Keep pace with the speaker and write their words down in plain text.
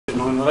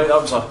on. Right,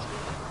 that was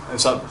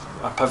a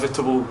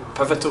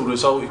pivotal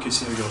result. You could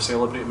see how you were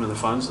celebrating with the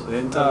fans at the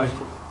end.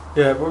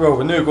 Yeah, well,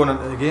 we knew going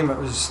into the game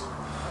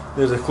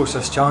they're the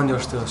closest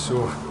challengers to us,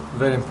 so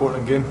very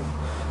important game.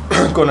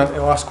 Going into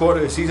the last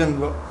quarter of the season,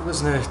 but it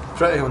wasn't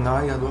pretty on the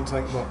eye, I don't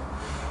think, but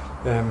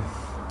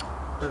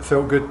it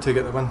felt good to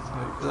get the win.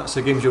 That's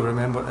the games you'll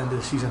remember at the end of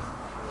the season.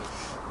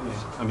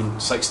 Yeah, I mean,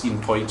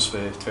 16 points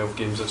for 12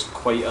 games. It's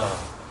quite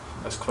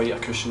a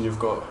cushion you've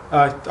got.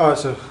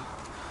 That's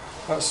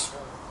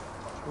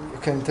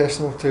kind of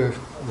testimony to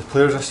the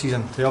players this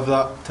season to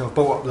have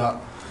built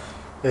up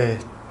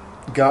that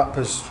gap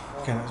is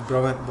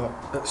brilliant, but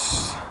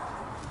it's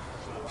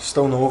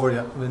still not over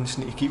yet. We just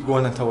need to keep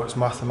going until it's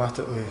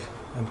mathematically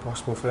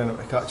impossible for anyone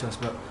to catch us.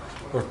 But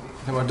we're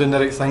doing the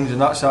right things,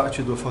 and that's the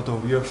attitude we've had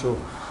all year. So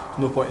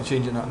no point in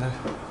changing that now.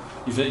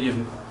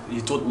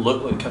 You don't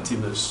look like a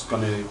team that's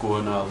going to go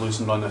on a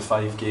losing run of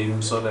 5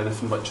 games or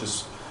anything, which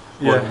is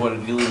what it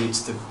really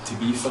needs to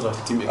be for a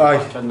team to get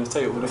back in the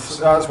title race.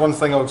 That's one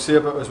thing I would say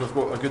about us. We've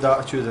got a good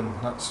attitude, and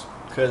that's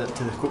credit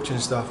to the coaching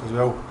staff as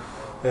well.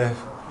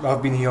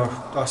 I've been here,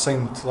 I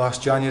signed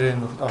last January,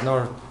 and I've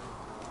never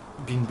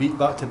been beat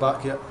back to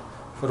back yet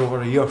for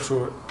over a year,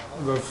 so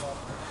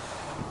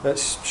it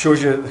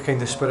shows you the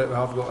kind of spirit we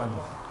have got,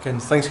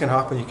 and things can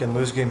happen, you can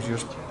lose games, you're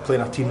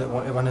playing a team that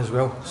want to win as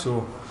well,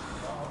 so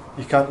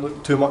you can't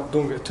look too much,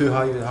 don't get too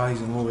high with the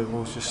highs and low with the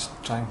lows, just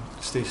try and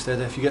stay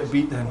steady. If you get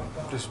beat, then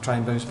just try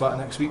and bounce back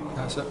next week,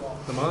 that's it.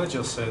 The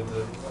manager said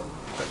that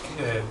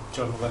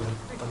John Glynn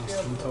done his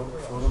team talk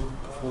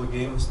before the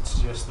game,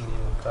 suggesting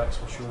cracks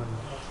were showing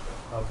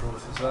our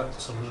growth. Is that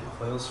something that the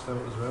players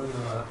felt as well,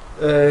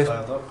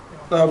 fired up?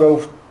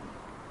 Well,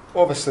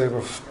 obviously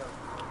we've,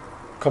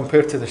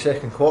 compared to the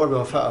second quarter,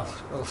 we've had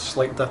a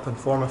slight dip in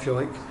form, if you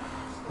like,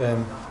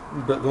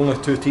 but the only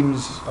 2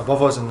 teams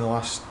above us in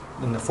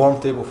the form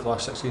table for the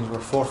last 6 games were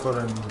Forfar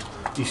and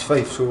East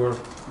Fife, so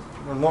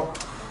we're not,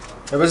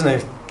 it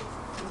wasn't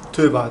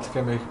too bad.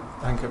 I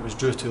think it was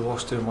drew 2,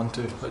 lost 2 and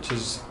 1-2, which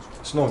is,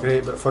 it's not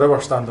great, but for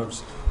our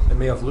standards it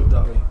may have looked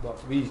that way, but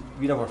we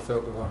never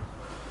felt we were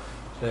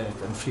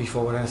in free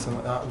fall or anything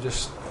like that.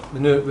 We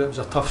knew it was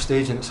a tough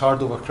stage, and it's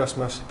hard over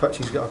Christmas,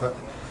 pitches get a bit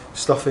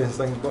stuffy and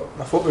things, but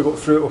I thought we got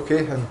through it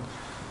okay, and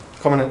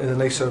coming into the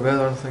nicer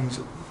weather and things,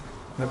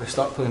 maybe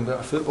start playing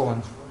better football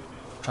and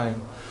try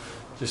and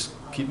just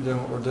keep doing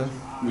what we're doing.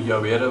 Were you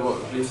aware of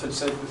what Rafe had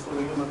said before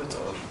the game about it?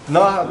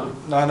 No,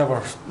 I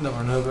never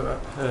knew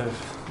about it.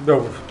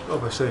 Well,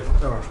 obviously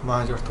our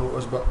manager told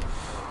us, but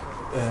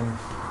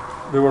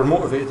we were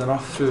motivated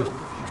enough through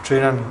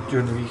training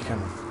during the week,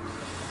 and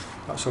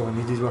that's all we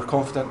needed. We're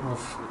confident.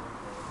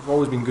 We've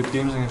always been good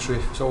games against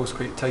Rafe. It's always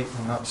quite tight,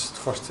 and that's the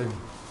first time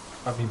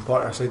I've been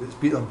part of a side that's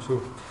beat them,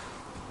 so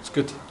it's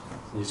good.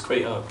 There's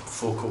quite a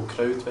vocal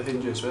crowd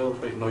behind you as well,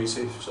 quite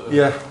noisy.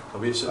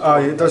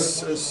 It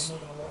does.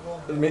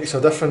 It makes a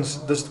difference.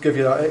 It does give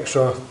you that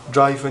extra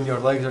drive when your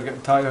legs are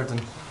getting tired,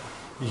 and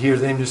you hear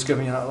them just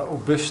giving you that little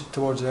boost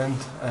towards the end.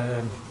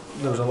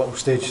 There was a little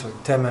stage,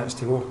 like 10 minutes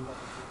to go.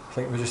 I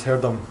think we just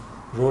heard them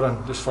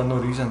roaring just for no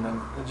reason,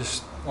 and it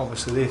just,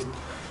 obviously they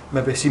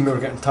maybe seen we were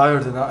getting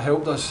tired, and that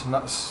helped us. And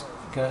it's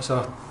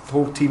a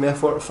whole team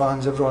effort,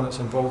 fans, everyone that's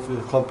involved with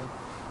the club.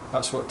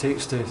 That's what it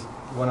takes to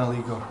win a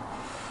league or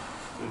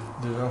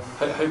do well.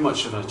 How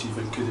much of an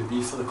achievement could it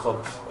be for the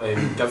club,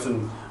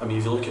 given, I mean,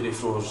 if you look at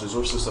Rayfro's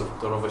resources,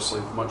 they're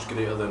obviously much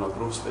greater than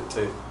Arbroath's, but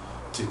to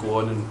go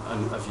on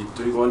and if you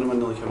do go on and win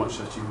the league, how much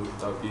of an achievement would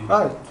that be?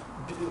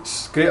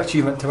 It's a great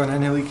achievement to win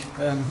any league.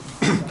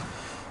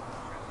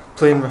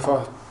 Playing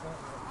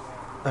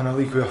in a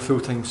league with a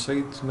full-time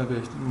side,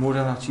 maybe more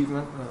than an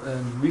achievement.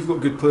 We've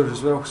got good players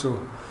as well, so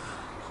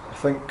I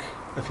think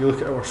if you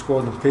look at our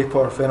squad on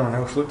paper, if anyone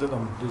else looked at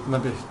them, they'd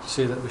maybe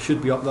say that we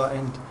should be up that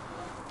end.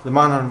 The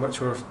manner in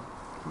which we're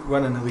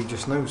winning the league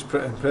just now is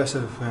pretty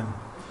impressive. I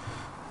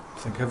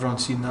think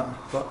everyone's seen that,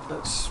 but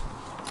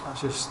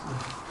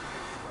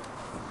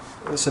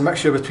it's a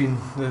mixture between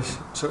the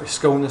sort of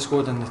skill in the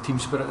squad and the team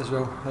spirit as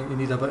well. I think you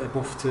need a bit of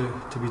both to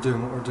be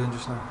doing what we're doing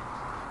just now.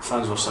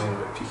 Fans were singing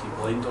about Peaky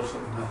Blinders.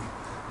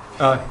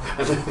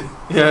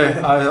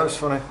 That was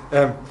funny.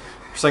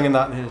 Singing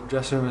that in the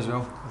dressing room as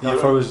well. He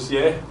was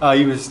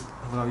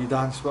having a wee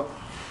dance, but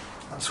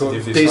that's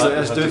what days like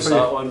this do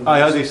for you. I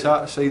had his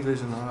sat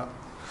sideways and all that.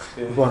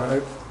 Blowing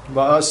it out.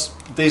 But that's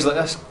days like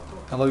this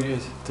allow you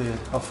to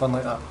have fun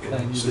like that.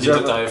 So you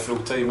did that full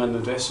time in the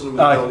dressing room?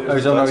 I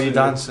was on a wee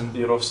dance and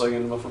you're off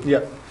singing with him?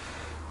 Yeah.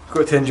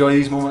 Got to enjoy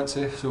these moments,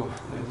 so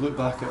look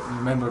back at and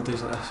remember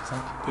days like this, I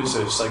think. Who's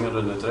the singer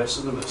in the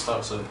dressing room that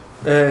starts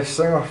it?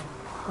 Singer,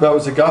 well, it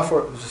was a gaffer.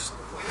 It was just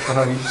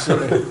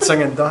sort of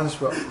sing and dance,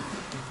 but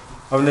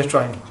I wouldn't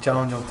try and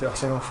challenge him to a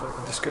sing off.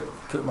 I just got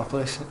put in my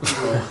place.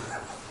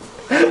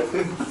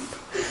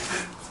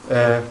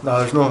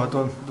 There's no, I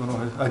don't know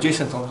who.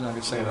 Jason Thompson, I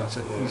could say that.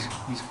 So he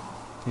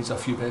needs a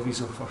few bevies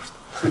though first.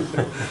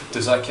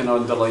 Does that kind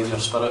of underline your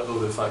spirit though,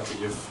 the fact that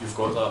you've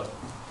got that?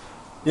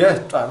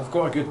 Yeah, I've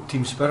got a good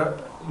team spirit.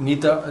 You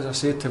need that, as I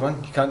said, to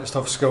win. You can't just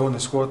have skill in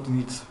the squad.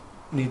 You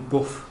need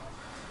both.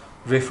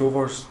 Raith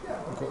Rovers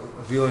have got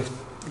really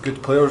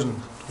good players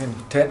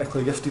and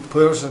technically gifted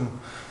players, and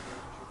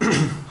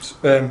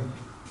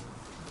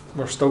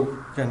we're still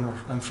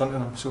in front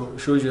of them, so it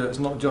shows you it's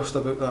not just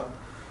about that.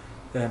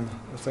 I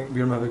think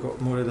we're maybe got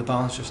more of the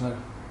balance just now,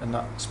 and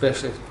that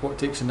especially what it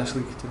takes in this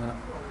league to win it.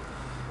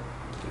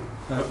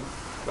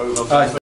 Aye.